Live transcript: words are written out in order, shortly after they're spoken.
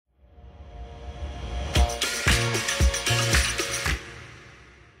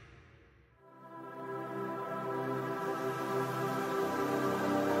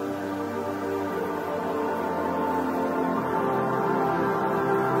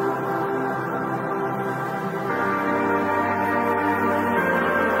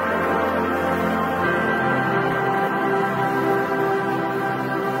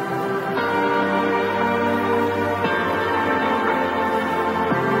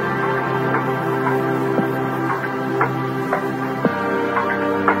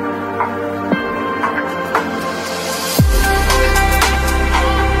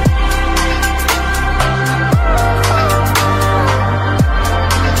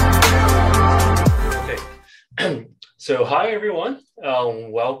So, hi everyone.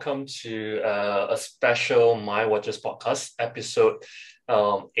 Welcome to a special My Watches podcast, episode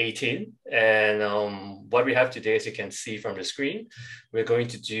 18. And what we have today, as you can see from the screen, we're going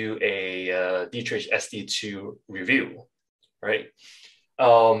to do a Dietrich SD2 review, right?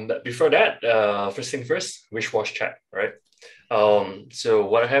 But before that, first thing first, wish wash chat, right? So,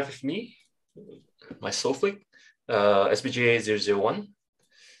 what I have with me, my Solflick SBGA 001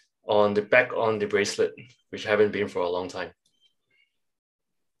 on the back on the bracelet, which haven't been for a long time.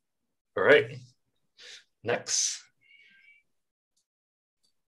 All right, next.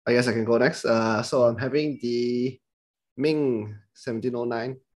 I guess I can go next. So I'm having the Ming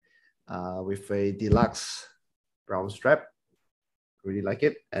 1709 with a deluxe brown strap. Really like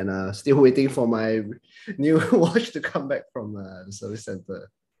it. And still waiting for my new watch to come back from the service center.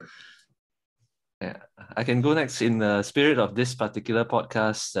 Yeah, I can go next. In the spirit of this particular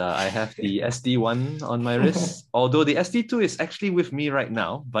podcast, I have the SD1 on my wrist, although the SD2 is actually with me right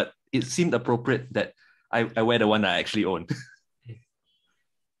now, but it seemed appropriate that I wear the one I actually own.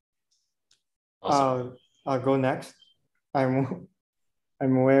 Awesome. I'll go next. I'm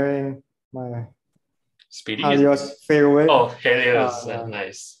wearing my Speedy. Helios fairway. Oh, Helios, Uh,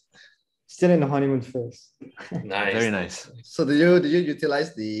 nice. Still in the honeymoon phase. Nice. Very nice. So did you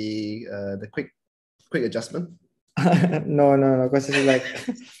utilize the quick adjustment? No, because it's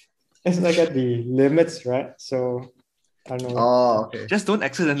like at the limits, right? So I don't know. Oh, okay. Just don't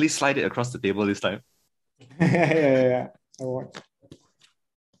accidentally slide it across the table this time. yeah. I won't.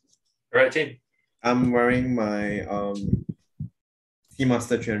 All right, team. I'm wearing my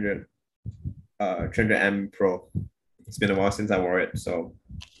Seamaster 300 300M Pro. It's been a while since I wore it, so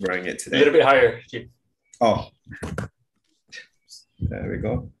I'm wearing it A today. little bit higher, team. Oh, there we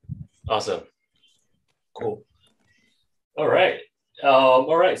go. Awesome. Cool. All right.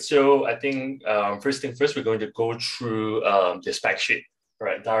 All right. So I think first thing first, we're going to go through the spec sheet,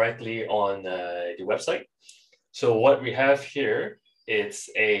 right, directly on the website. So what we have here, it's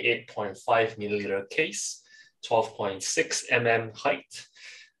a 8.5 milliliter case, 12.6 mm height,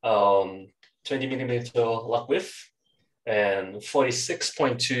 20 millimeter lug width, and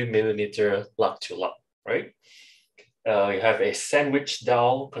 46.2 millimeter lug to lug, right? You have a sandwich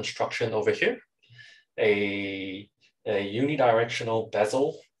dowel construction over here, a unidirectional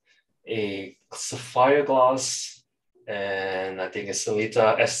bezel, a sapphire glass, and I think a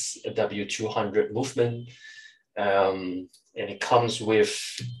Sellita SW200 movement. And it comes with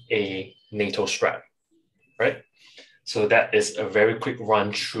a NATO strap, right? So that is a very quick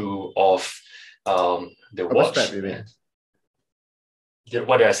run through of the Rubber watch. strap, you mean?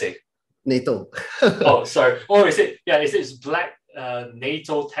 What did I say? NATO. Oh, sorry. Oh, is it? Yeah, it's black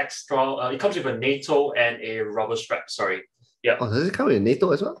NATO textile. It comes with a NATO and a rubber strap. Sorry. Yeah. Oh, does it come with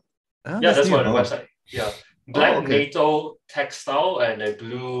NATO as well? Yeah, that's new. what on the website. Yeah. Black okay. NATO textile and a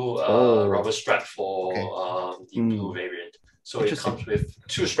blue Oh. rubber strap for Okay. the blue variant. So it Interesting. comes with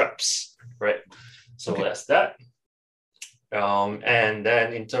two straps, right? So Okay. that's that. And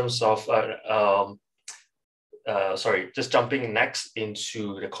then in terms of just jumping next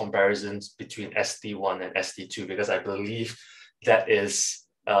into the comparisons between SD1 and SD2, because I believe that is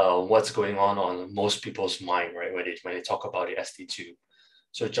what's going on most people's mind, right, when they talk about the SD2.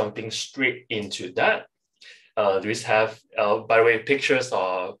 So jumping straight into that, we have, by the way, pictures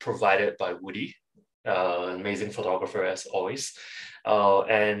are provided by Woody, amazing photographer as always.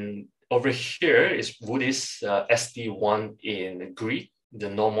 And over here is Woody's SD1 in green, the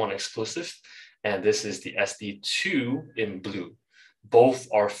normal exclusive. And this is the SD2 in blue. Both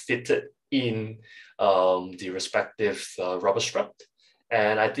are fitted in the respective rubber strap.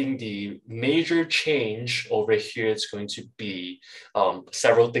 And I think the major change over here is going to be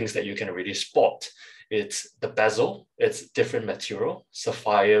several things that you can already spot. It's the bezel, it's different material,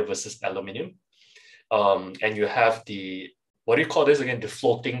 sapphire versus aluminum. And you have the, what do you call this again? The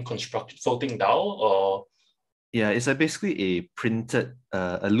floating dowel, or? Yeah, it's basically a printed,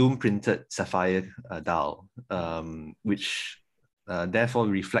 a loom printed sapphire dial, which therefore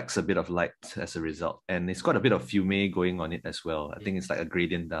reflects a bit of light as a result. And it's got a bit of fume going on it as well. I think it's like a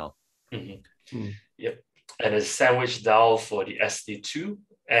gradient dial. Mm-hmm. Yep. And a sandwich dial for the SD2.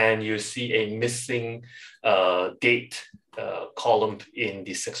 And you see a missing date column in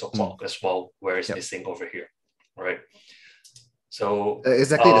the 6 o'clock as well, where it's missing over here, right? So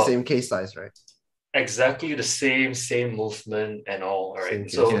exactly the same case size, right? Exactly the same movement and all right. Same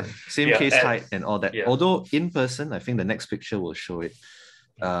So case, same case height and all that. Yeah. Although in person, I think the next picture will show it.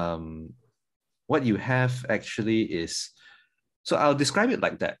 What you have actually is, so I'll describe it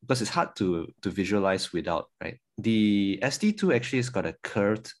like that because it's hard to visualize without, right? The SD2 actually has got a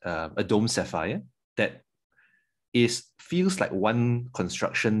curved, a dome sapphire that feels like one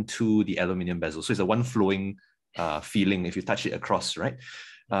construction to the aluminium bezel. So it's a one flowing feeling if you touch it across, right?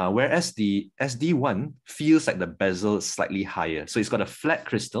 Whereas the SD1 feels like the bezel is slightly higher. So it's got a flat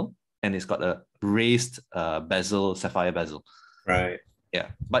crystal and it's got a raised bezel, sapphire bezel. Right.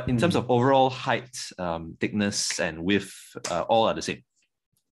 Yeah. But in terms of overall height, thickness, and width, all are the same.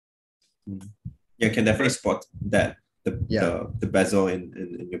 Yeah, can definitely spot that Yeah. the bezel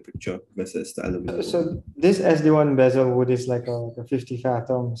in your picture versus the aluminum. So this SD1 bezel wood is like a 50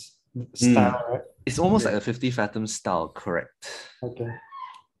 fathoms style, right? It's almost Yeah. like a 50 fathom style, correct? Okay.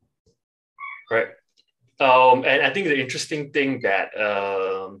 Right. And I think the interesting thing that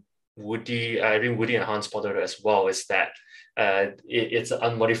Woody and Hans spotted as well is that it's an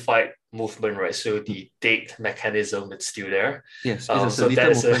unmodified movement, right? So the date mechanism is still there. Yes, it's a so Solita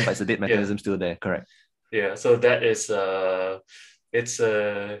that is movement, but it's a date mechanism still there, correct? Yeah, so that is it's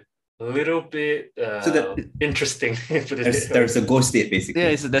a little bit interesting. There's a ghost state basically.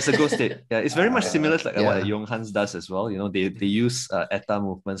 Yeah, there's a ghost state. Yeah, it's very much similar to what yeah. Junghans does as well. You know, they use ETA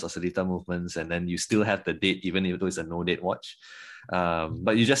movements or Solita movements, and then you still have the date, even though it's a no date watch.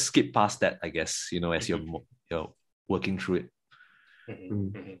 But you just skip past that, I guess. You know, as you're working through it.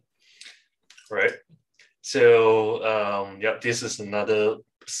 Right. So this is another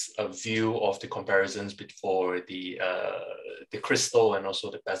view of the comparisons before the crystal and also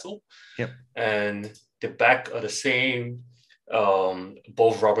the bezel. Yep. And the back are the same.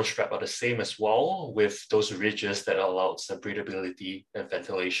 Both rubber strap are the same as well, with those ridges that allow some breathability and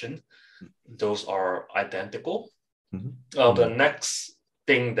ventilation. Those are identical. The next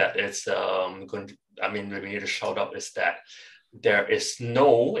thing that is we need to shout out is that there's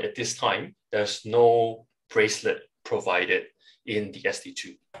no bracelet provided in the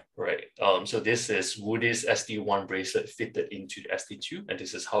SD2, right? So this is Woody's SD1 bracelet fitted into the SD2, and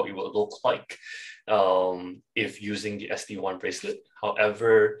this is how it will look like if using the SD1 bracelet.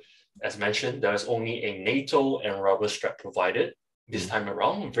 However, as mentioned, there's only a NATO and rubber strap provided this time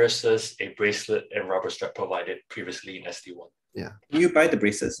around versus a bracelet and rubber strap provided previously in SD1. Yeah. Can you buy the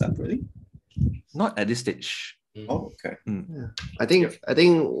bracelets separately? Not at this stage. Oh, okay. Yeah. I think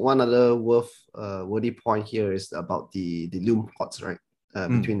one other worthy point here is about the loom pots, right?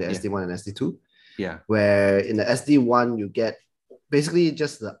 Between the SD1 and SD2. Yeah. Where in the SD1 you get basically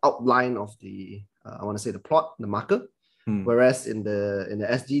just the outline of the I want to say the plot, the marker. Whereas in the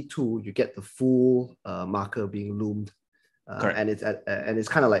SD2 you get the full marker being loomed. And it's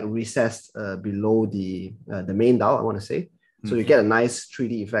kind of like recessed below the main dial, I want to say. So you get a nice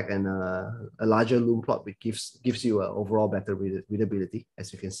 3D effect and a larger loom plot, which gives you an overall better readability,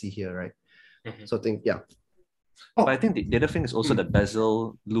 as you can see here, right? So I think, But I think the other thing is also the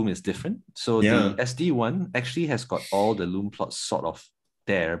bezel loom is different. So the SD1 actually has got all the loom plots sort of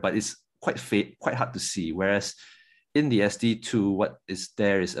there, but it's quite hard to see. Whereas in the SD2, what is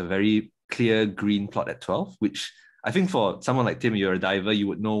there is a very clear green plot at 12, which I think for someone like Tim, you're a diver, you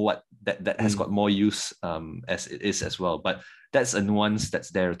would know what that has got more use as it is as well. But that's a nuance that's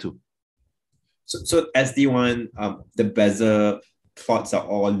there too. So SD1, the bezel plots are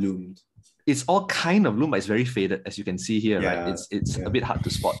all loomed. It's all kind of loomed, but it's very faded, as you can see here, right? It's a bit hard to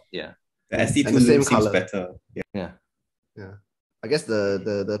spot. Yeah. The SD2 the loom same seems color. better. Yeah. I guess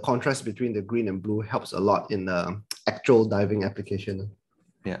the contrast between the green and blue helps a lot in the actual diving application.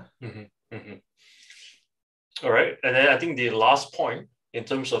 Yeah. All right, and then I think the last point in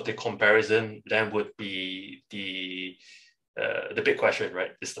terms of the comparison then would be the big question,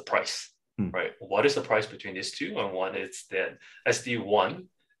 right? Is the price, right? What is the price between these two? And one is that SD1,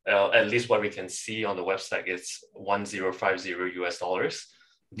 at least what we can see on the website, it's $1,050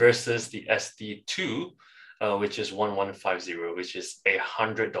 versus the SD2, which is 1150, which is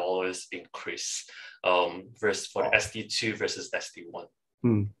 $100 increase versus for the SD2 versus SD1.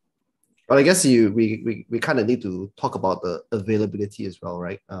 But I guess we kind of need to talk about the availability as well,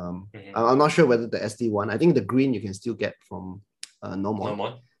 right? I'm not sure whether the SD1, I think the green you can still get from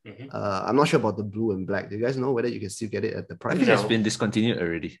Nomon. I'm not sure about the blue and black. Do you guys know whether you can still get it at the price? I think it's been discontinued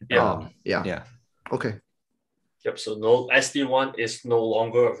already. Yeah. Okay. Yep. So SD1 is no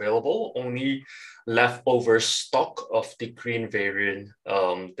longer available. Only leftover stock of the green variant.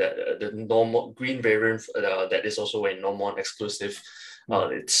 The normal green variant that is also a Nomon exclusive.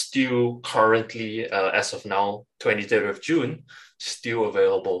 It's still currently, as of now, 23rd of June, still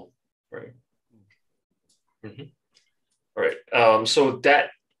available, right? All right. So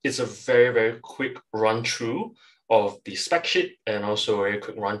that is a very, very quick run through of the spec sheet and also a very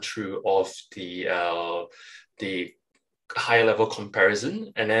quick run through of the high level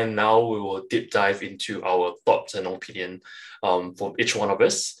comparison, and then now we will deep dive into our thoughts and opinion for each one of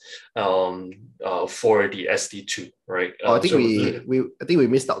us for the SD2, right? I think we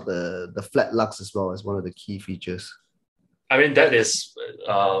missed out the flat lux as well as one of the key features. I mean, that is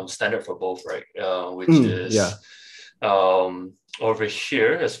standard for both, right? Which is over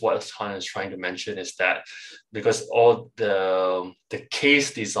here, as what Han is trying to mention, is that because all the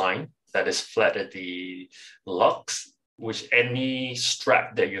case design that is flat at the lux, which any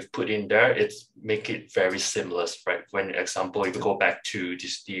strap that you've put in there, it's make it very seamless, right? When example, if you go back to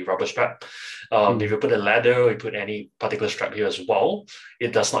the rubber strap, if you put a ladder, or you put any particular strap here as well,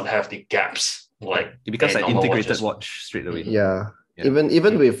 it does not have the gaps. Like it becomes an integrated watches. watch straight away. Yeah.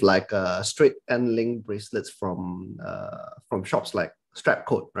 Even with like straight end link bracelets from shops like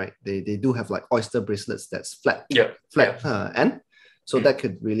Strapcoat, right? They do have like oyster bracelets that's flat. End. So that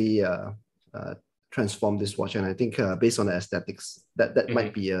could really transform this watch, and I think based on the aesthetics, that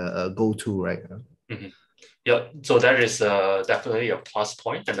might be a go-to, right? Yeah, so that is definitely a plus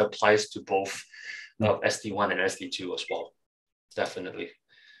point, and applies to both SD1 and SD2 as well. Definitely.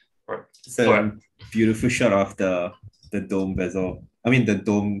 Right. It's a beautiful shot of the dome bezel. I mean the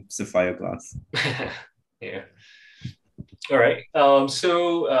dome sapphire glass. Yeah. All right.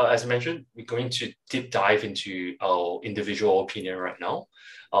 So as I mentioned, we're going to deep dive into our individual opinion right now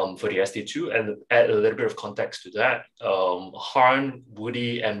for the SD2, and add a little bit of context to that. Han,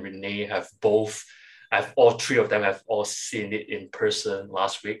 Woody, and Renee all three of them have all seen it in person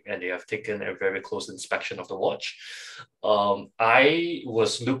last week, and they have taken a very close inspection of the watch. I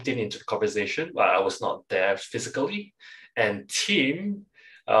was looped into the conversation, but I was not there physically. And Tim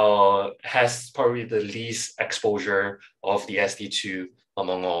has probably the least exposure of the SD2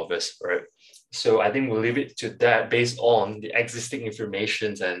 among all of us, right? So I think we'll leave it to that based on the existing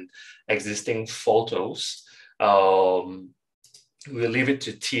information and existing photos. We'll leave it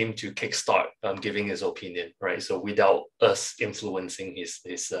to Tim to kickstart giving his opinion, right? So without us influencing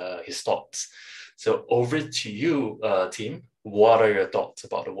his thoughts. So over to you, Tim. What are your thoughts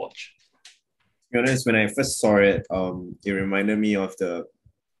about the watch? To be honest, when I first saw it, it reminded me of the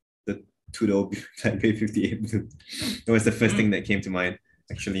Tudor Blackbay 58 blue. That was the first thing that came to mind,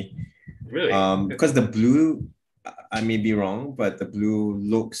 actually. Really? Because the blue, I may be wrong, but the blue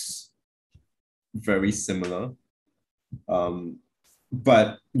looks very similar.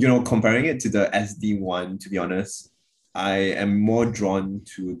 But comparing it to the SD1, to be honest, I am more drawn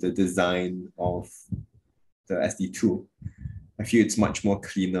to the design of the SD2. I feel it's much more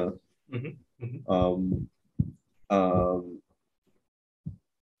cleaner.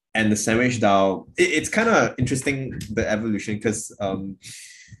 And the sandwich dial, it's kind of interesting, the evolution, because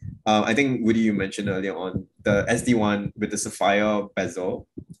I think, Woody, you mentioned earlier on, the SD1 with the sapphire bezel,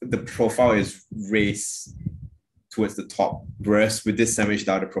 the profile is raised towards the top, whereas with this sandwich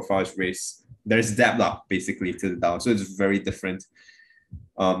dial, the profile is raised. There's depth up, basically, to the dial, so it's very different.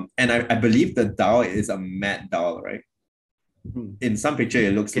 And I believe the dial is a matte dial, right? In some picture,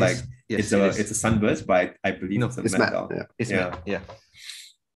 it looks like it's a sunburst, but I believe it's a matte dial. Yeah.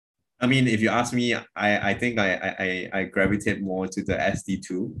 I mean, if you ask me, I think I gravitate more to the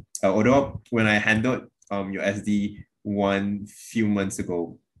SD2. Although when I handled your SD1 few months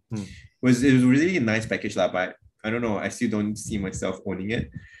ago, it was a really nice package, but I don't know, I still don't see myself owning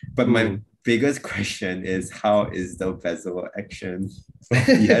it. But my biggest question is, how is the bezel action of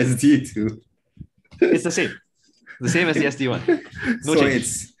the SD2? It's the same as the SD1. No so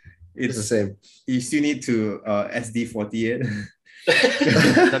change. It's the same. You still need to SD40 it.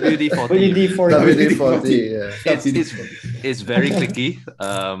 WD-40. WD-40, yeah. It's very clicky.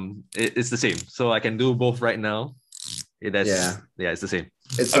 It's the same. So I can do both right now. It's the same.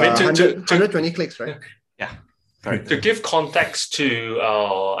 It's 120 clicks, right? Yeah. Correct. To give context to,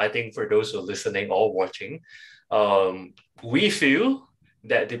 I think for those who are listening or watching, we feel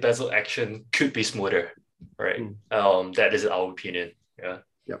that the bezel action could be smoother, right? That is our opinion. Yeah.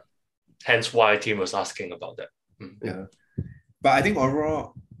 Yep. Hence why Tim was asking about that. Yeah. But I think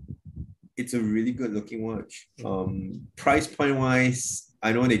overall, it's a really good looking watch. Price point wise,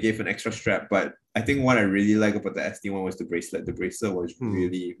 I know they gave an extra strap, but I think what I really like about the SD1 was the bracelet. The bracelet was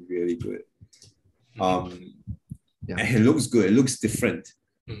really, really good. And it looks good. It looks different.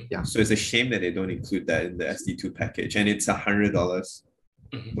 Yeah. So it's a shame that they don't include that in the SD2 package, and it's $100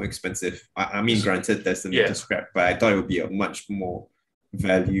 more expensive. I mean, granted, there's the need to scrap, but I thought it would be a much more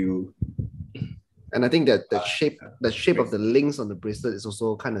value. And I think that the shape of the links on the bracelet is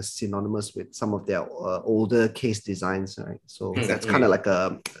also kind of synonymous with some of their older case designs, right? So that's kind of like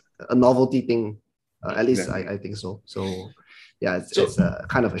a novelty thing. At least I think so. So yeah, it's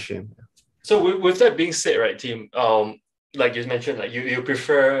kind of a shame. So with that being said, right, Tim, like you mentioned, like you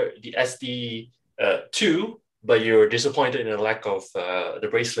prefer the SD2, but you're disappointed in the lack of the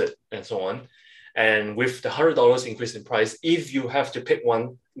bracelet and so on. And with the $100 increase in price, if you have to pick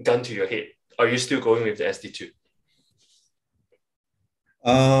one gun to your head, are you still going with the SD2?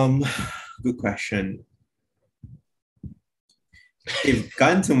 Good question. If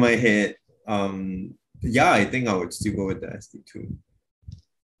gun to my head, yeah, I think I would still go with the SD2.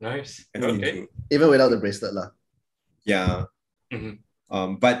 Nice. SD2. Okay. Even without the bracelet lah. Yeah.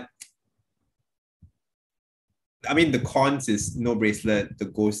 But I mean, the cons is no bracelet, the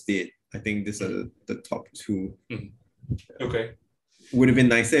ghost date. I think these are the top two. Okay. Would have been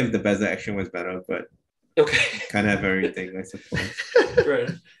nicer if the bezel action was better, but okay. Can't have everything, I suppose. Right.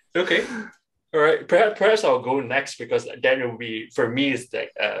 Okay. All right. Perhaps I'll go next because then it will be, for me, it's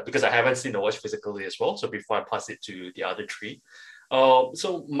like, because I haven't seen the watch physically as well. So before I pass it to the other three.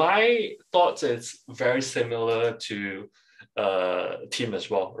 So my thoughts is very similar to Tim as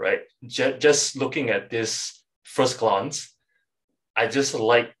well, right? Just looking at this first glance, I just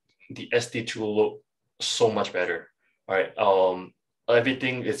like the SD2 look so much better, right?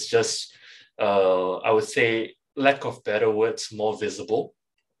 Everything is just, I would say, lack of better words, more visible.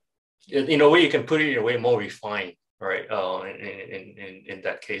 In a way, you can put it in a way more refined, right? In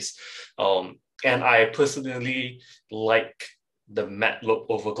that case, and I personally like the matte look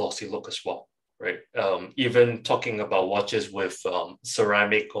over glossy look as well, right? Even talking about watches with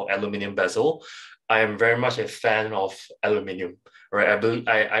ceramic or aluminum bezel, I am very much a fan of aluminum, right?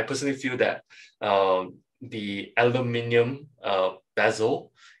 I personally feel that the aluminum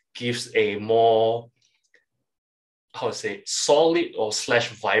bezel gives a more, how to say, solid or slash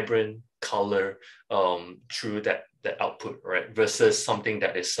vibrant color through that output, right? Versus something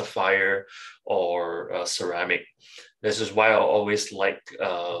that is sapphire or ceramic. This is why I always like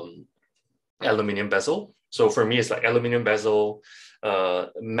aluminum bezel. So for me, it's like aluminum bezel,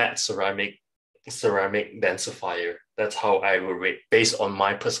 matte ceramic, then sapphire. That's how I would rate based on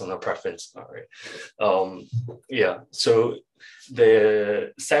my personal preference. All right. Yeah. So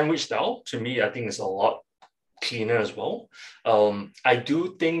the sandwich style to me, I think is a lot cleaner as well. I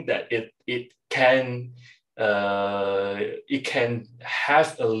do think that it can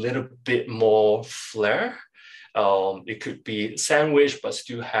have a little bit more flair. It could be sandwich, but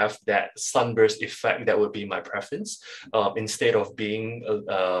still have that sunburst effect. That would be my preference. Instead of being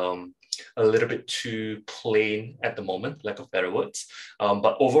a little bit too plain at the moment, lack of better words.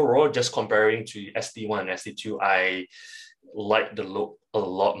 But overall, just comparing to SD1 and SD2, I like the look a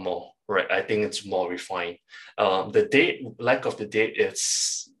lot more, right? I think it's more refined. The date, lack of the date,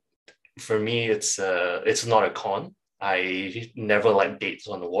 for me, it's not a con. I never like dates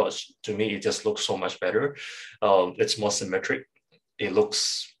on the watch. To me, it just looks so much better. It's more symmetric. It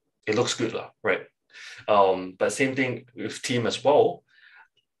looks good, right? But same thing with Team as well.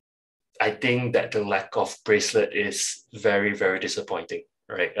 I think that the lack of bracelet is very, very disappointing,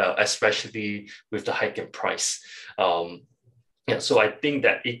 right? Especially with the hike in price. Yeah, so I think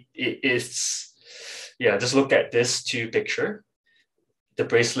that it is, yeah, just look at this two picture. The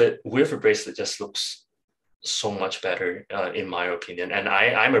bracelet with a bracelet just looks so much better, in my opinion. And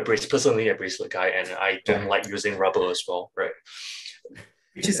I'm personally a bracelet guy, and I don't like using rubber as well, right?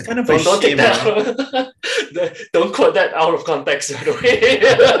 Which is kind of don't take that. Don't quote that out of context, by the way.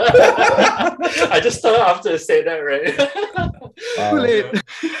 I just thought after to say that, right? Too late.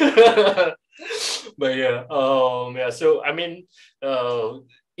 But yeah, so I mean,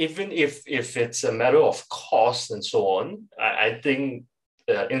 even if it's a matter of cost and so on, I think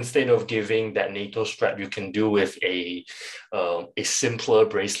instead of giving that NATO strap, you can do with a simpler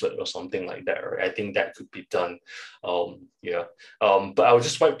bracelet or something like that, right? I think that could be done. Yeah. But I would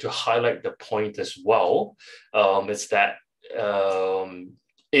just like to highlight the point as well. It's that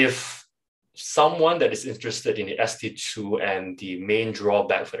if someone that is interested in the SD2 and the main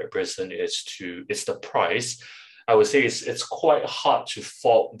drawback for that person is the price, I would say it's quite hard to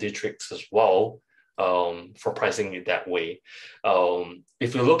fault Dietrich as well for pricing it that way.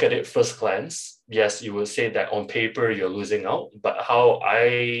 If you look at it first glance, yes, you will say that on paper you're losing out, but how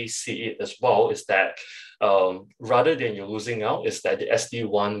I see it as well is that rather than you're losing out, is that the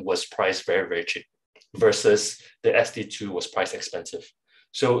SD1 was priced very, very cheap versus the SD2 was priced expensive.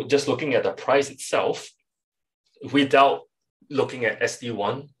 So just looking at the price itself, without looking at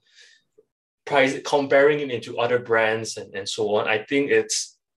SD1, price, comparing it into other brands and so on, I think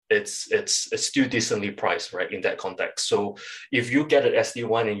it's still decently priced, right, in that context. So if you get an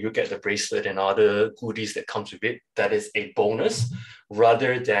SD1 and you get the bracelet and other goodies that comes with it, that is a bonus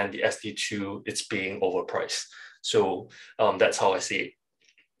rather than the SD2, it's being overpriced. So that's how I see it.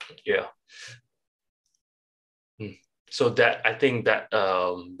 Yeah. So that I think that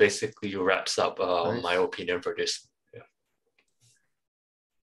basically wraps up Nice. my opinion for this.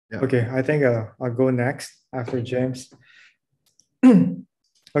 Yeah. Okay, I think I'll go next after James.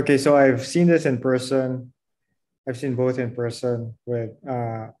 Okay, so I've seen this in person. I've seen both in person with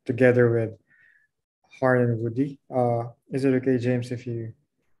together with Harn and Woody. Is it okay, James, if you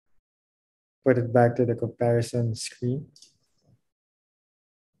put it back to the comparison screen?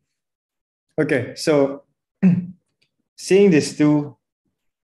 Okay, so seeing these two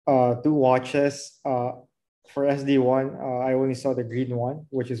watches for SD1, I only saw the green one,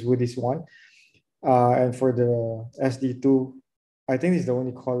 which is Woody's one. And for the SD2, I think it's the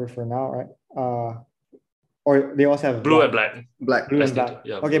only color for now, right? Or they also have Blue and black. Black. Blue and SD2, black.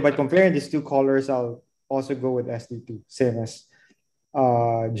 yeah, Okay, blue but and black. comparing these two colors, I'll also go with SD2, same as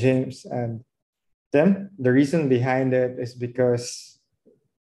James and Tim. The reason behind it is because,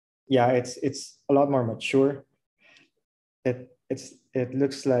 yeah, it's a lot more mature. It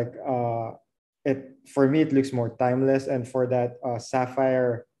looks like it for me it looks more timeless, and for that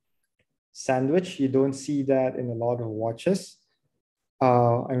sapphire sandwich, you don't see that in a lot of watches.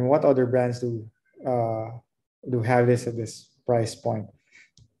 And what other brands do have this at this price point?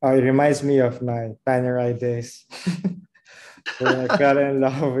 It reminds me of my Panerai days when I fell in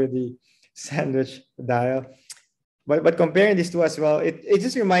love with the sandwich dial. But comparing these two as well, it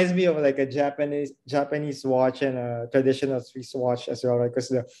just reminds me of like a Japanese watch and a traditional Swiss watch as well, right? Because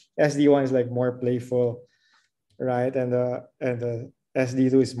the SD1 is like more playful, right? And the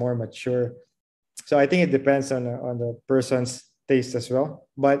SD2 is more mature. So I think it depends on the person's taste as well.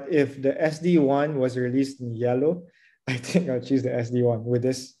 But if the SD1 was released in yellow, I think I'll choose the SD1 with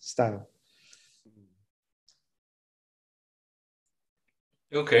this style.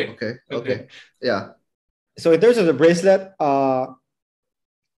 Okay. Okay. Yeah. So in terms of the bracelet, I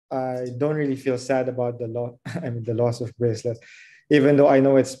don't really feel sad about the loss. I mean, the loss of bracelet, even though I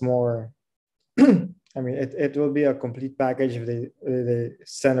know it's more. I mean, it will be a complete package if they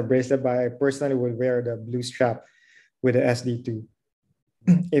send a bracelet. But I personally would wear the blue strap with the SD2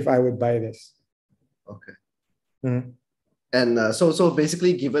 if I would buy this. Okay. Mhm. And so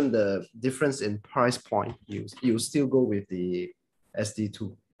basically, given the difference in price point, you still go with the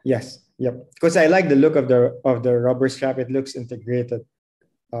SD2. Yes, yep. Because I like the look of the rubber strap. It looks integrated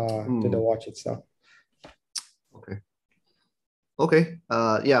to the watch itself. Okay.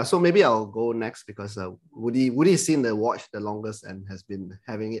 Yeah. So maybe I'll go next because Woody's seen the watch the longest and has been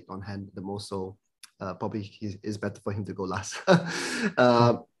having it on hand the most. So probably it's better for him to go last.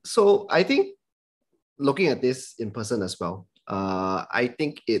 So I think looking at this in person as well, I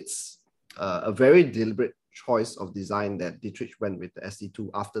think it's a very deliberate choice of design that Dietrich went with the SD2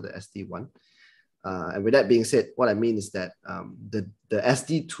 after the SD1. And with that being said, what I mean is that the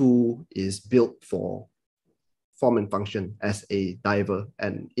SD2 is built for form and function as a diver,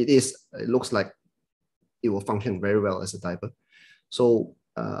 and it looks like it will function very well as a diver. So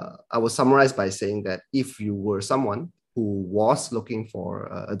I will summarize by saying that if you were someone who was looking for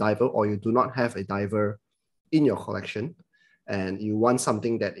a diver, or you do not have a diver in your collection, and you want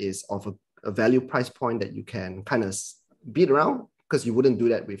something that is of a value price point that you can kind of beat around, because you wouldn't do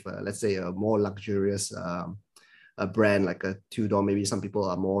that with, let's say, a more luxurious a brand like a Tudor. Maybe some people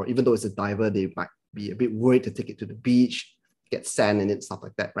are more, even though it's a diver, they might be a bit worried to take it to the beach, get sand in it, stuff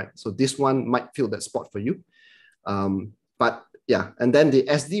like that, right? So this one might fill that spot for you. But yeah, and then the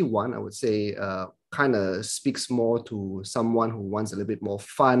SD1, I would say, kind of speaks more to someone who wants a little bit more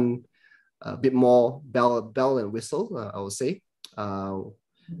fun, a bit more bell and whistle, I would say, and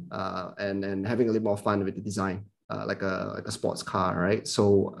having a little more fun with the design, like a sports car, right?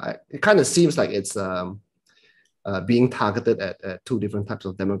 So it kind of seems like it's being targeted at two different types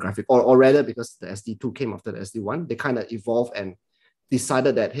of demographic, or rather, because the SD2 came after the SD1, they kind of evolved and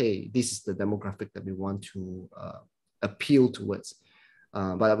decided that, hey, this is the demographic that we want to appeal towards.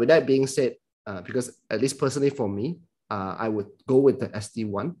 But with that being said, because at least personally for me, I would go with the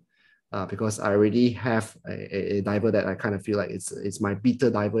SD1 because I already have a diver that I kind of feel like it's my beater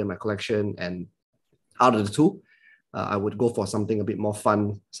diver in my collection, and out of the two, I would go for something a bit more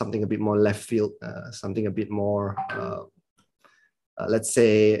fun, something a bit more left field, something a bit more, let's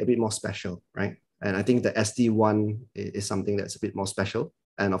say, a bit more special, right? And I think the SD1 is something that's a bit more special.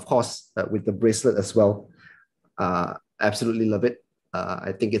 And of course, with the bracelet as well, absolutely love it.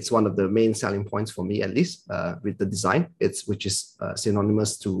 I think it's one of the main selling points for me, at least, with the design, which is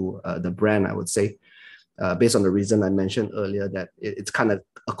synonymous to the brand, I would say. Based on the reason I mentioned earlier, that it's kind of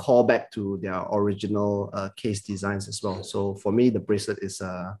a callback to their original case designs as well. So for me, the bracelet is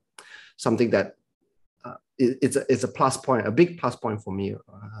something that it's a plus point, a big plus point for me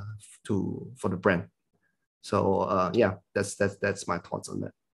for the brand. So yeah, that's my thoughts on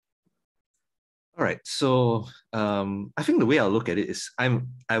that. All right. So I think the way I'll look at it is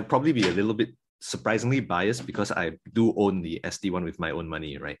I'll probably be a little bit surprisingly biased because I do own the SD1 with my own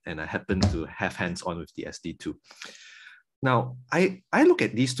money, right? And I happen to have hands-on with the SD2. Now, I look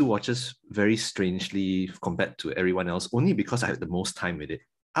at these two watches very strangely compared to everyone else, only because I had the most time with it.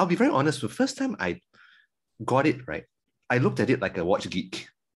 I'll be very honest, the first time I got it, right, I looked at it like a watch geek.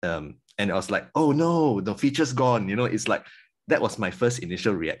 And I was like, oh no, the feature's gone. You know, it's like, that was my first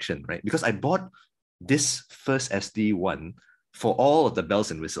initial reaction, right? Because I bought this first SD1 for all of the bells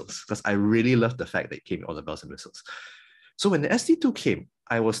and whistles, because I really loved the fact that it came with all the bells and whistles. So when the SD2 came,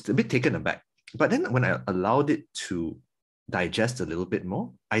 I was a bit taken aback. But then when I allowed it to digest a little bit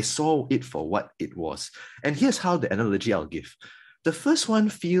more, I saw it for what it was. And here's how the analogy I'll give. The first one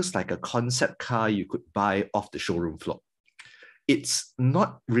feels like a concept car you could buy off the showroom floor. It's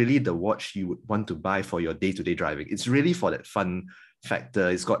not really the watch you would want to buy for your day-to-day driving. It's really for that fun factor.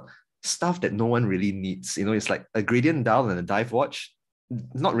 It's got stuff that no one really needs. You know, it's like a gradient dial and a dive watch,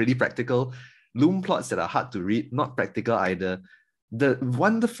 not really practical. Lume plots that are hard to read, not practical either. The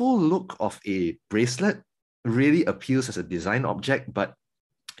wonderful look of a bracelet really appeals as a design object, but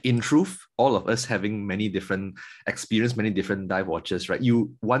in truth, all of us having many different experience, many different dive watches, right?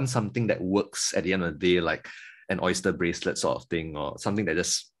 You want something that works at the end of the day, like an oyster bracelet sort of thing, or something that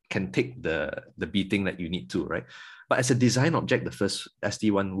just can take the beating that you need to, right? But as a design object, the first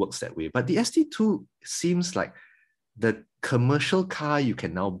SD1 works that way. But the SD2 seems like the commercial car you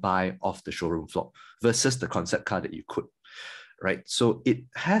can now buy off the showroom floor versus the concept car that you could, right? So it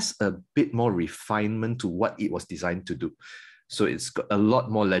has a bit more refinement to what it was designed to do. So it's got a lot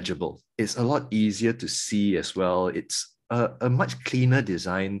more legible. It's a lot easier to see as well. It's a much cleaner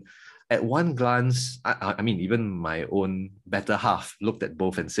design. At one glance, I mean, even my own better half looked at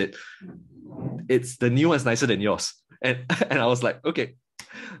both and said, it's the new one's nicer than yours. And I was like, okay,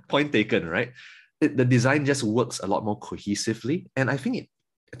 point taken, right? The design just works a lot more cohesively. And I think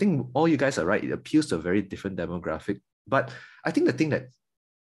all you guys are right. It appeals to a very different demographic. But I think the thing that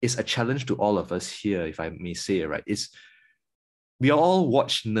is a challenge to all of us here, if I may say, right, is we are all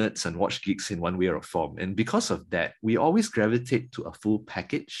watch nerds and watch geeks in one way or form. And because of that, we always gravitate to a full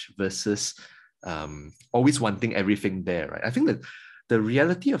package versus always wanting everything there, right? I think that the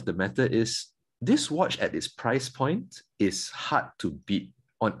reality of the matter is this watch at its price point is hard to beat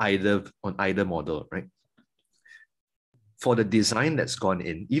on either model, right? For the design that's gone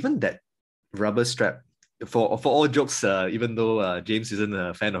in, even that rubber strap, for all jokes, even though James isn't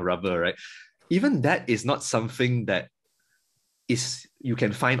a fan of rubber, right? Even that is not something that you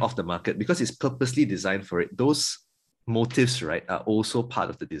can find off the market because it's purposely designed for it. Those motifs, right, are also part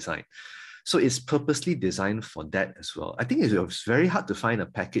of the design. So it's purposely designed for that as well. I think it's very hard to find a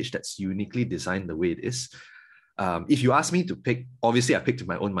package that's uniquely designed the way it is. If you ask me to pick, obviously I picked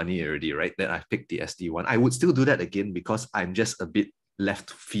my own money already, right? Then I picked the SD1. I would still do that again because I'm just a bit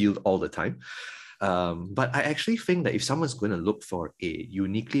left field all the time. But I actually think that if someone's going to look for a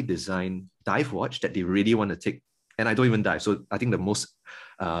uniquely designed dive watch that they really want to take, and I don't even dive, so I think the most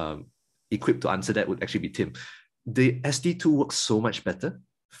equipped to answer that would actually be Tim. The SD2 works so much better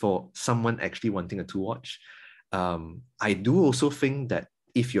for someone actually wanting a two watch. I do also think that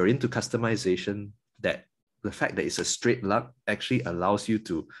if you're into customization, that the fact that it's a straight lug actually allows you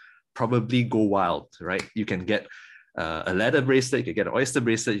to probably go wild, right? You can get a leather bracelet, you can get an oyster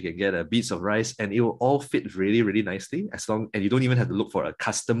bracelet, you can get a beads of rice, and it will all fit really, really nicely and you don't even have to look for a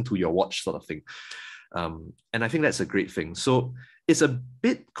custom to your watch sort of thing. And I think that's a great thing. So it's a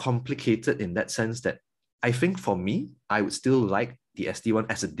bit complicated in that sense that I think for me, I would still like the SD1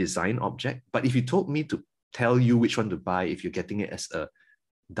 as a design object. But if you told me to tell you which one to buy if you're getting it as a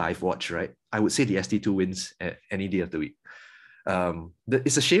dive watch, right, I would say the SD2 wins any day of the week.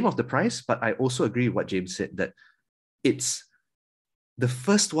 It's a shame of the price, but I also agree with what James said, that the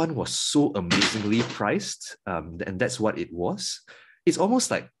first one was so amazingly priced, and that's what it was. It's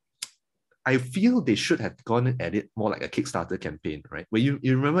almost like, I feel they should have gone at it more like a Kickstarter campaign, right? Where you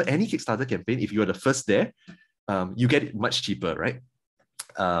remember any Kickstarter campaign, if you are the first there, you get it much cheaper, right?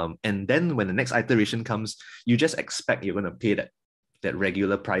 And then when the next iteration comes, you just expect you're going to pay that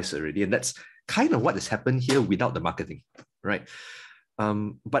regular price already. And that's kind of what has happened here without the marketing, right?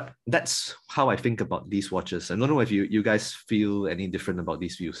 But that's how I think about these watches. I don't know if you guys feel any different about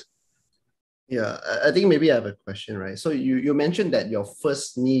these views. Yeah, I think maybe I have a question, right? So you mentioned that your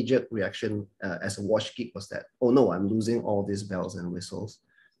first knee-jerk reaction as a watch geek was that, oh no, I'm losing all these bells and whistles.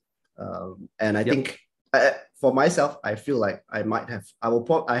 And I think for myself, I feel like I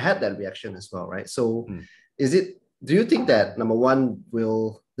had that reaction as well, right? So do you think that, number one,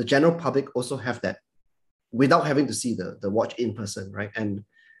 will the general public also have that without having to see the watch in person, right? And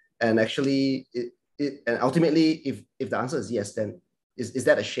actually, and ultimately, if the answer is yes, then is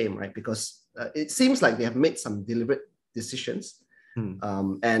that a shame, right? Because it seems like they have made some deliberate decisions.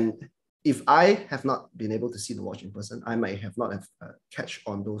 And if I have not been able to see the watch in person, I might have not have catch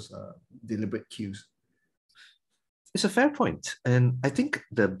on those deliberate cues. It's a fair point. And I think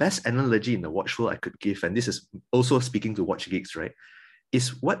the best analogy in the watch world I could give, and this is also speaking to watch geeks, right,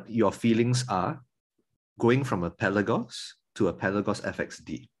 is what your feelings are going from a Pelagos to a Pelagos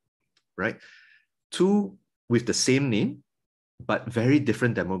FXD, right? Two with the same name, but very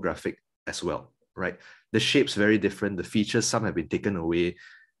different demographic as well, right? The shape's very different, the features, some have been taken away.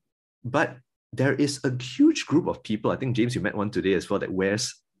 But there is a huge group of people, I think, James, you met one today as well, that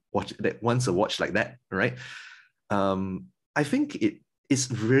wants a watch like that, right? I think it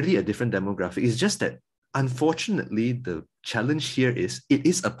is really a different demographic. It's just that, unfortunately, the challenge here is it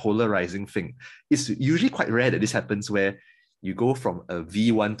is a polarizing thing. It's usually quite rare that this happens where you go from a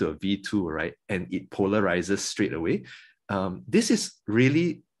V1 to a V2, right? And it polarizes straight away. This is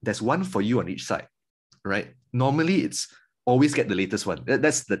really, there's one for you on each side, right? Normally, it's always get the latest one.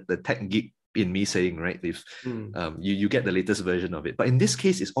 That's the tech geek in me saying, right? If you get the latest version of it. But in this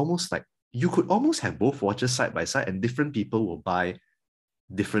case, it's almost like you could almost have both watches side by side and different people will buy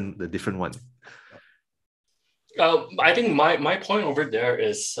the different one. I think my point over there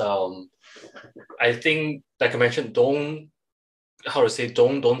is I think, like I mentioned, don't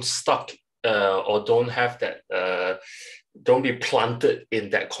stuck or don't have that don't be planted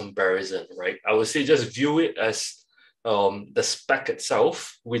in that comparison, right? I would say just view it as the spec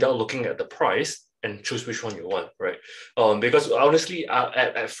itself without looking at the price and choose which one you want, right? Because honestly,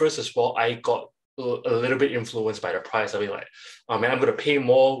 at first as well, I got a little bit influenced by the price. I mean, like, oh man, I'm going to pay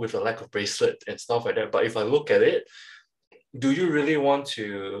more with a lack of bracelet and stuff like that. But if I look at it, do you really want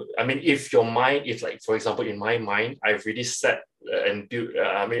to? I mean, if like, for example, in my mind, I've really set and built,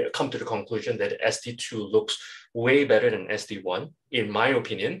 come to the conclusion that SD2 looks way better than SD1, in my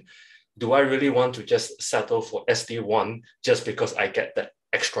opinion. Do I really want to just settle for SD1 just because I get that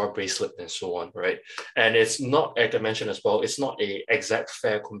extra bracelet and so on, right? And it's not, like I mentioned as well, it's not a exact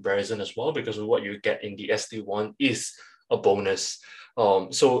fair comparison as well, because what you get in the SD1 is a bonus. With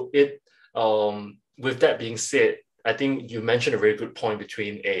that being said, I think you mentioned a very good point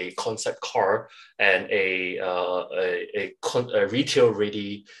between a concept car and a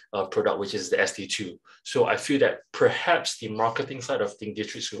retail-ready product, which is the SD2. So I feel that perhaps the marketing side of Think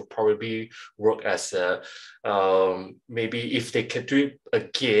Dietrich will probably work as maybe if they could do it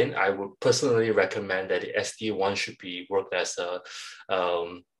again, I would personally recommend that the SD1 should be worked as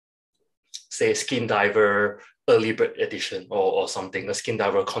say, Skin Diver Early Bird Edition or something, a Skin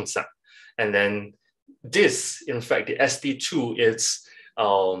Diver concept. And then this, in fact, the SD2 is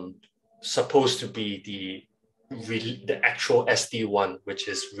supposed to be the actual SD1, which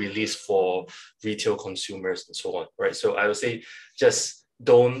is released for retail consumers and so on, right? So I would say just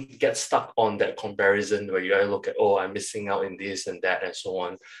don't get stuck on that comparison where you look at, oh, I'm missing out in this and that and so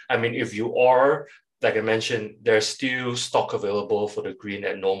on. I mean, if you are, like I mentioned, there's still stock available for the green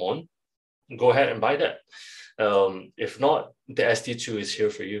at Nomon. Go ahead and buy that. If not, the SD2 is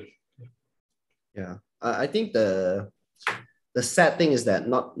here for you. Yeah, I think the sad thing is that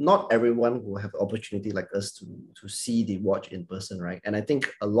not everyone will have the opportunity like us to see the watch in person, right? And I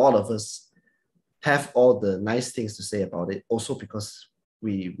think a lot of us have all the nice things to say about it, also because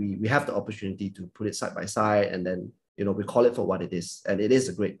we have the opportunity to put it side by side, and then we call it for what it is, and it is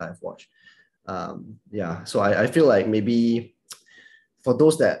a great dive watch. Yeah, so I feel like maybe for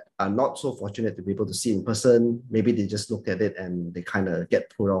those that are not so fortunate to be able to see in person, maybe they just look at it and they kind of get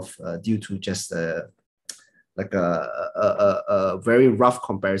put off due to just like a very rough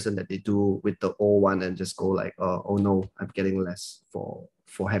comparison that they do with the old one and just go like, oh no, I'm getting less for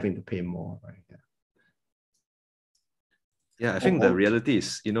having to pay more, right? Yeah, I think the reality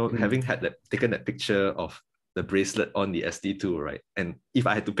is, having taken that picture of the bracelet on the SD2, right? And if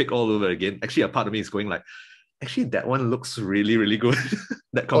I had to pick all over again, actually a part of me is going like, actually that one looks really, really good.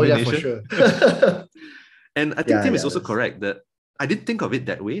 That combination. Oh yeah, for sure. And I think Tim is also correct that I didn't think of it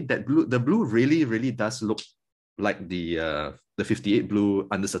that way. That the blue really, really does look like the 58 blue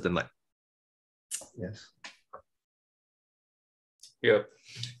under certain light. Yes. Yeah,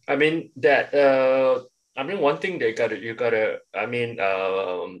 I mean that. One thing you gotta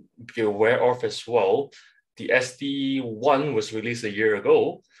be aware of as well. The SD1 was released a year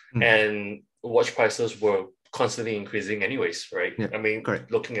ago, and watch prices were constantly increasing anyways, right? Yeah, I mean,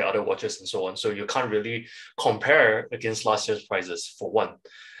 correct. Looking at other watches and so on. So you can't really compare against last year's prices for one.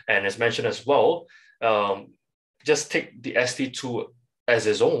 And as mentioned as well, just take the SD2 as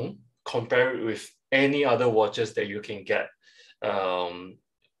its own, compare it with any other watches that you can get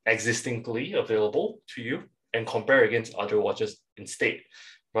existingly available to you and compare against other watches instead,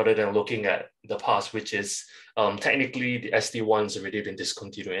 rather than looking at the past, which is technically the SD1's already been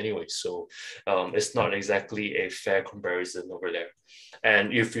discontinued anyway. So it's not exactly a fair comparison over there.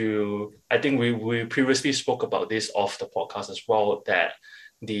 And I think we previously spoke about this off the podcast as well, that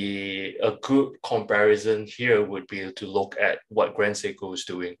a good comparison here would be to look at what Grand Seiko is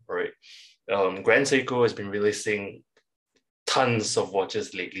doing, right? Grand Seiko has been releasing tons of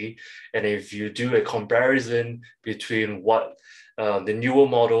watches lately. And if you do a comparison between what the newer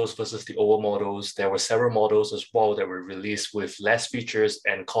models versus the older models, there were several models as well that were released with less features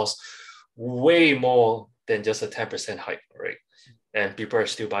and cost way more than just a 10% hike, right? And people are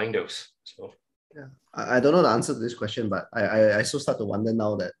still buying those. So yeah, I don't know the answer to this question, but I still start to wonder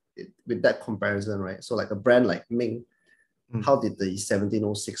now that with that comparison, right? So like a brand like Ming, how did the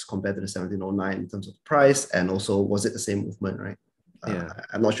 1706 compare to the 1709 in terms of price, and also was it the same movement, right? Yeah,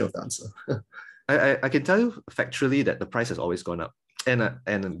 I'm not sure of the answer. I can tell you factually that the price has always gone up.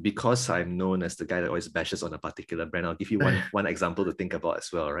 And because I'm known as the guy that always bashes on a particular brand, I'll give you one example to think about as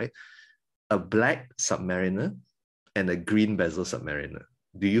well, right? A black Submariner and a green bezel Submariner.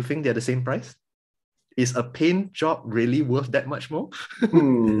 Do you think they're the same price? Is a paint job really worth that much more?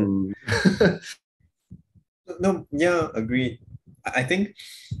 No, yeah, agreed. I think,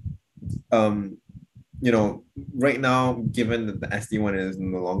 right now, given that the SD1 is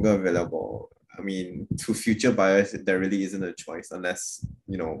no longer available, I mean, to future buyers, there really isn't a choice unless,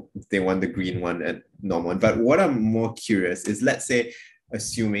 they want the green one and normal one. But what I'm more curious is, let's say,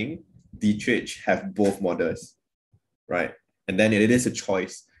 assuming Dietrich have both models, right? And then it is a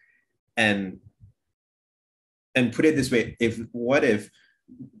choice. And put it this way, what if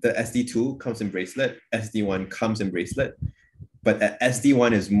the SD2 comes in bracelet, SD1 comes in bracelet, but the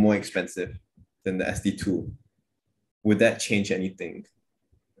SD1 is more expensive than the SD2? Would that change anything?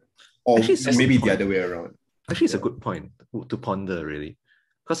 Or actually, maybe the other way around? Actually, it's a good point to ponder, really.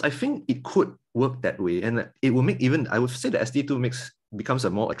 Because I think it could work that way. And it will make I would say the SD2 becomes a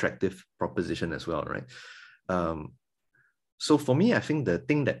more attractive proposition as well, right? So for me, I think the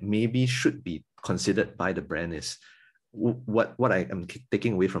thing that maybe should be considered by the brand is, what I am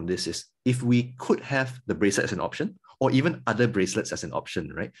taking away from this is, if we could have the bracelet as an option, or even other bracelets as an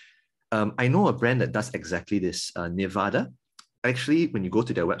option, right? I know a brand that does exactly this, Nevada. Actually, when you go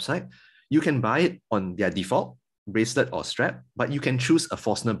to their website, you can buy it on their default bracelet or strap, but you can choose a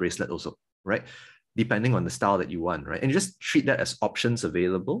Forstner bracelet also, right? Depending on the style that you want, right? And you just treat that as options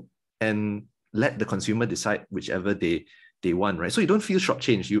available and let the consumer decide whichever they want, right? So you don't feel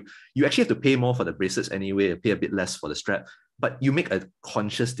shortchanged. You actually have to pay more for the bracelets anyway, pay a bit less for the strap, but you make a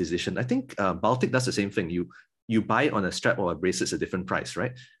conscious decision. I think Baltic does the same thing. You buy it on a strap or a bracelet, a different price,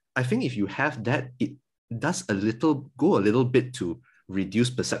 right? I think if you have that, it does go a little bit to reduce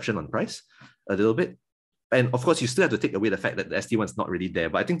perception on price a little bit. And of course, you still have to take away the fact that the SD1's not really there.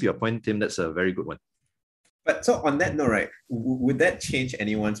 But I think to your point, Tim, that's a very good one. But so on that note, right, would that change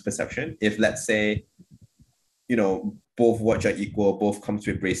anyone's perception if, let's say, both watch are equal, both comes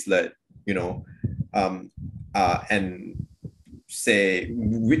with bracelet, and say,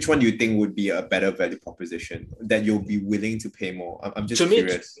 which one do you think would be a better value proposition that you'll be willing to pay more? I'm just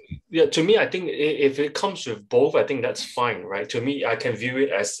curious. To me, I think if it comes with both, I think that's fine, right? To me, I can view it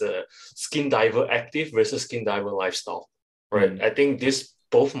as a Skin Diver Active versus Skin Diver Lifestyle, right? I think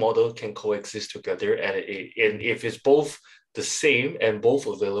both models can coexist together, and if it's both the same and both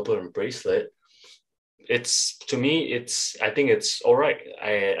available in bracelet, I think it's all right.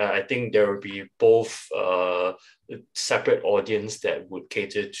 I think there will be both separate audience that would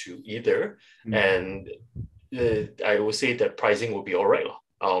cater to either, and I would say that pricing will be all right.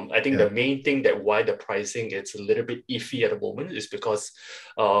 I think the main thing why the pricing is a little bit iffy at the moment is because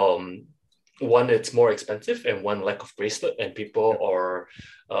one, it's more expensive, and one, lack of bracelet, and people are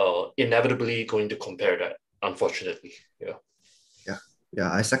inevitably going to compare that, unfortunately. Yeah,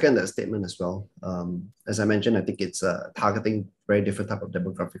 I second that statement as well. As I mentioned, I think it's targeting very different type of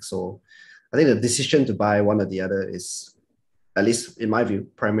demographics. So I think the decision to buy one or the other is, at least in my view,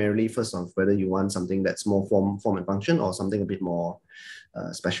 primarily first on whether you want something that's more form and function, or something a bit more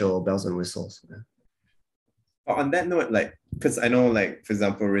special bells and whistles. On that note, because I know, for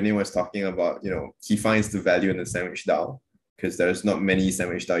example, Rene was talking about, he finds the value in the sandwich dial, because there's not many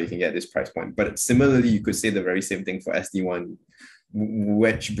sandwich dial you can get at this price point. But similarly, you could say the very same thing for SD1.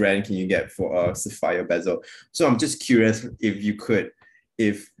 Which brand can you get for a sapphire bezel? So I'm just curious,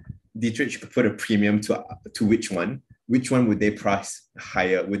 if Dietrich could put a premium to which one would they price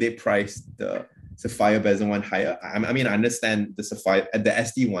higher? Would they price the sapphire bezel one higher? I mean, I understand the sapphire, the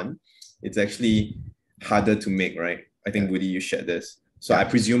SD1 it's actually harder to make, right? I think Woody, you shared this. So I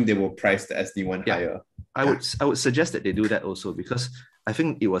presume they will price the SD1 higher. I would suggest that they do that also, because I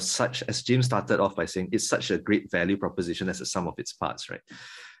think it was such, as James started off by saying, it's such a great value proposition as a sum of its parts, right?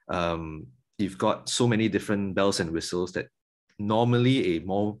 You've got so many different bells and whistles that normally a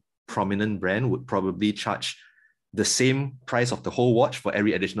more prominent brand would probably charge the same price of the whole watch for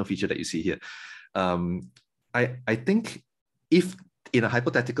every additional feature that you see here. I think if in a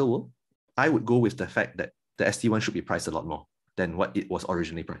hypothetical world, I would go with the fact that the SD1 should be priced a lot more than what it was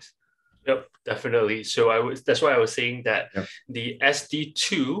originally priced. Yep, definitely. So that's why I was saying that the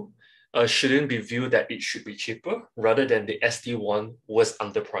SD2 shouldn't be viewed that it should be cheaper rather than the SD1 was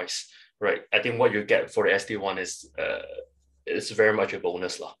underpriced, right? I think what you get for the SD1 is very much a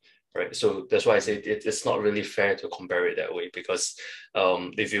bonus lah, right? So that's why I say it's not really fair to compare it that way, because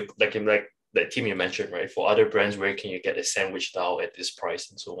if you like the team you mentioned, right? For other brands, where can you get a sandwich dial at this price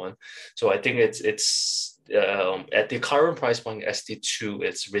and so on? So I think it's at the current price point, SD2,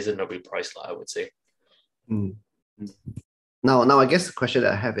 it's reasonably priced, I would say. Now, I guess the question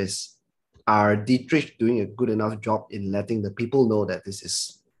that I have is, are Dietrich doing a good enough job in letting the people know that this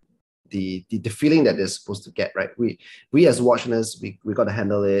is the feeling that they're supposed to get, right? We as watch nerds, we got to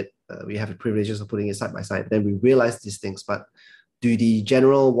handle it. We have the privileges of putting it side by side. Then we realize these things, but do the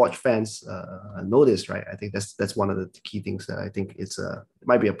general watch fans know this, right? I think that's one of the key things that I think it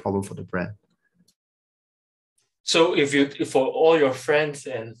might be a problem for the brand. So for all your friends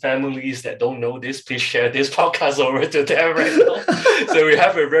and families that don't know this, please share this podcast over to them right now. So we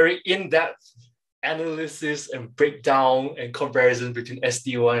have a very in-depth analysis and breakdown and comparison between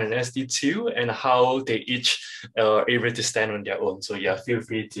SD1 and SD2 and how they each are able to stand on their own. So yeah, feel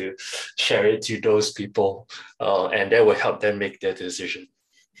free to share it to those people and that will help them make their decision.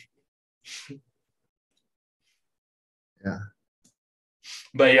 Yeah.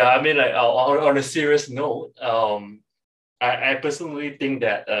 But yeah, I mean, like on a serious note, I personally think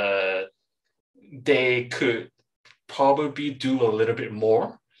that they could probably do a little bit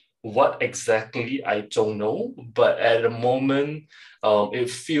more. What exactly, I don't know. But at the moment, it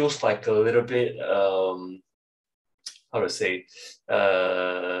feels like a little bit, how to say,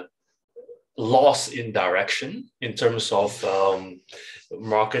 lost in direction in terms of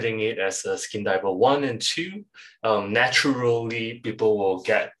marketing it as a Skin Diver 1 and 2. Naturally, people will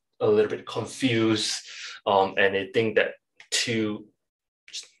get a little bit confused and they think that 2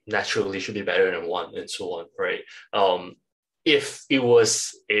 naturally should be better than 1 and so on, right? If it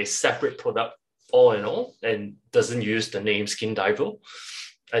was a separate product all in all and doesn't use the name Skin Diver,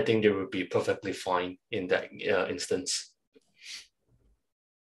 I think they would be perfectly fine in that instance.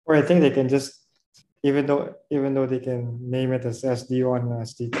 Or I think they can just, even though they can name it as SD1 and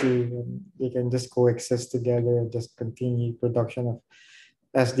SD2, they can just coexist together and just continue production of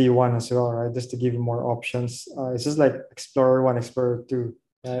SD1 as well, right? Just to give you more options. It's just like Explorer 1, Explorer 2,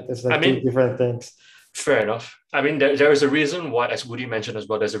 right? It's like two different things. Fair enough. I mean, there is a reason why, as Woody mentioned as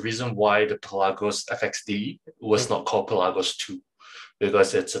well, there's a reason why the Pelagos FXD was not called Pelagos 2,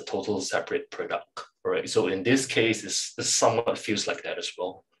 because it's a total separate product, right? So in this case, it somewhat feels like that as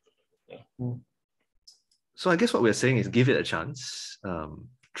well. Yeah. So I guess what we're saying is give it a chance.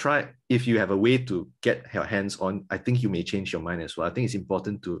 Try, if you have a way to get your hands on, I think you may change your mind as well. I think it's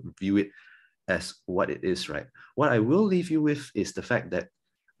important to view it as what it is, right? What I will leave you with is the fact that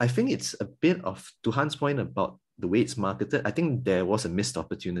I think it's a bit of, to Hans' point about the way it's marketed, I think there was a missed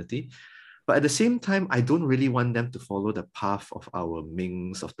opportunity. But at the same time, I don't really want them to follow the path of our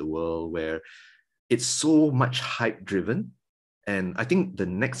Mings of the world, where it's so much hype driven. And I think the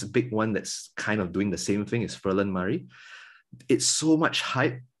next big one that's kind of doing the same thing is Ferland Murray. It's so much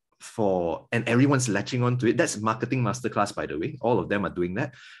hype and everyone's latching on to it. That's marketing masterclass, by the way. All of them are doing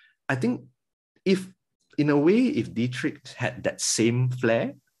that. I think if Dietrich had that same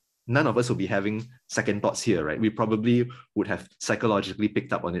flair, none of us will be having second thoughts here, right? We probably would have psychologically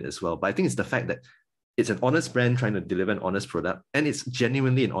picked up on it as well. But I think it's the fact that it's an honest brand trying to deliver an honest product, and it's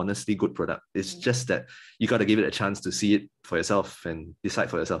genuinely an honestly good product. It's just that you got to give it a chance to see it for yourself and decide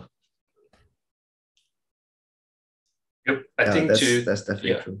for yourself. Yep, I think that's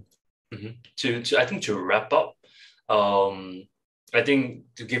definitely true. Mm-hmm. I think to wrap up, I think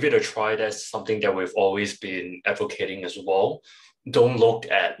to give it a try, that's something that we've always been advocating as well. Don't look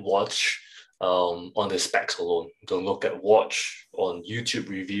at watch on the specs alone. Don't look at watch on YouTube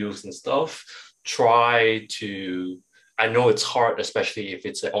reviews and stuff. Try to, I know it's hard, especially if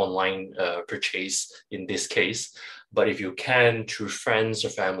it's an online purchase in this case, but if you can, through friends or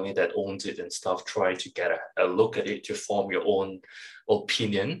family that owns it and stuff, try to get a look at it to form your own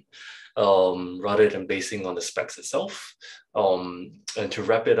opinion. rather than basing on the specs itself. And to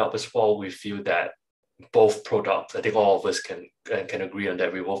wrap it up as well, we feel that both products, I think all of us can agree on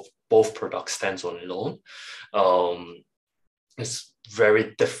that. We both products stands on its own. It's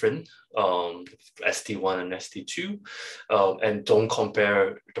very different, ST1 and ST2, and don't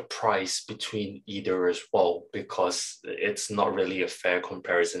compare the price between either as well, because it's not really a fair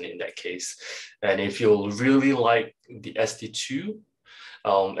comparison in that case. And if you really like the ST2,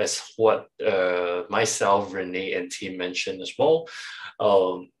 as what myself, Renee, and team mentioned as well,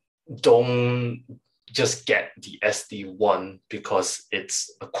 don't just get the SD1 because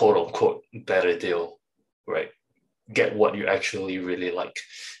it's a quote unquote better deal, right? Get what you actually really like,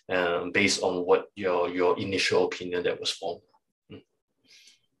 based on what your initial opinion that was formed.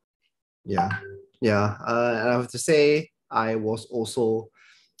 Yeah. And I have to say, I was also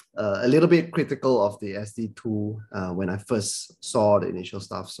a little bit critical of the SD2 when I first saw the initial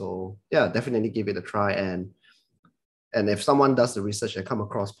stuff. So yeah, definitely give it a try. And if someone does the research and come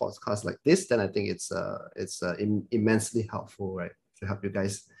across podcasts like this, then I think it's immensely helpful, right, to help you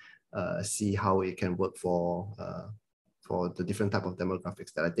guys see how it can work for the different type of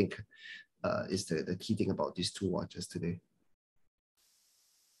demographics that I think is the key thing about these two watches today.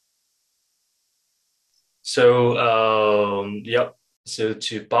 So yep. So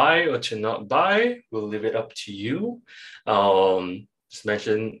to buy or to not buy, we'll leave it up to you. As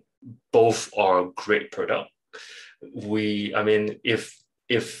mentioned, both are great product.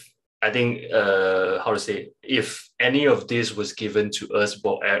 If I think if any of this was given to us,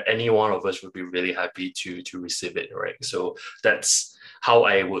 any one of us would be really happy to receive it, right? So that's how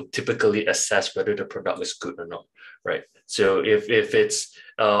I would typically assess whether the product is good or not, right? So if it's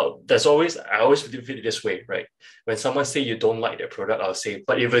I always do it this way, right? When someone say you don't like their product, I'll say,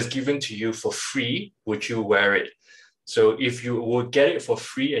 but if it's given to you for free, would you wear it? So if you would get it for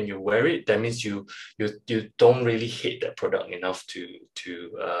free and you wear it, that means you don't really hate that product enough to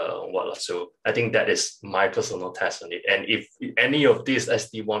whatnot. So I think that is my personal test on it. And if any of these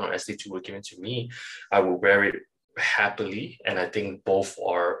SD1 or SD2 were given to me, I will wear it happily. And I think both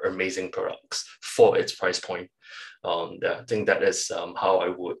are amazing products for its price point. I think that is how I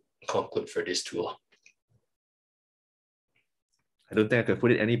would conclude for this tool. I don't think I could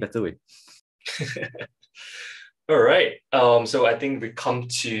put it any better way. All right. So I think we come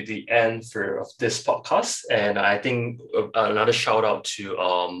to the end of this podcast, and I think another shout out to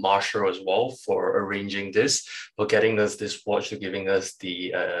Marshall as well for arranging this, for getting us this watch, for giving us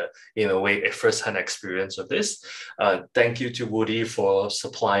the in a way a first-hand experience of this. Thank you to Woody for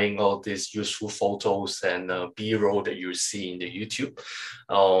supplying all these useful photos and B-roll that you see in the YouTube.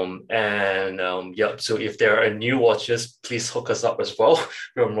 So if there are new watches, please hook us up as well.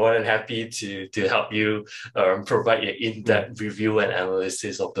 We're more than happy to help you provide an in-depth review and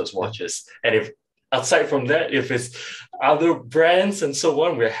analysis of those watches. And if aside from that, if it's other brands and so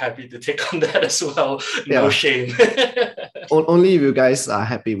on, we're happy to take on that as well. No shame. Only if you guys are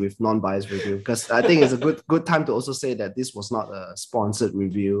happy with non-biased review, because I think it's a good time to also say that this was not a sponsored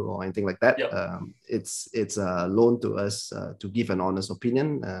review or anything like that. Yep. It's a loan to us to give an honest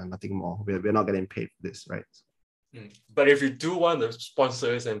opinion, nothing more. We're not getting paid for this, right? But if you do want the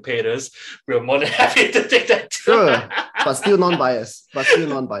sponsors and pay us, we're more than happy to take that too. Sure, but still non-biased.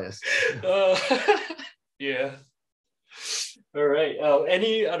 Yeah. All right.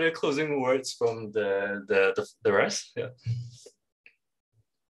 Any other closing words from the rest? Yeah.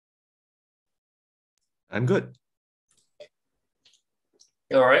 I'm good.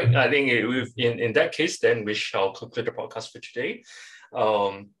 All right. I think in that case, then we shall conclude the podcast for today.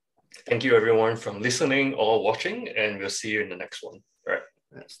 Thank you everyone from listening or watching, and we'll see you in the next one. All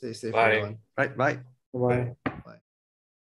right. Stay safe, bye. everyone. Right, bye. Bye.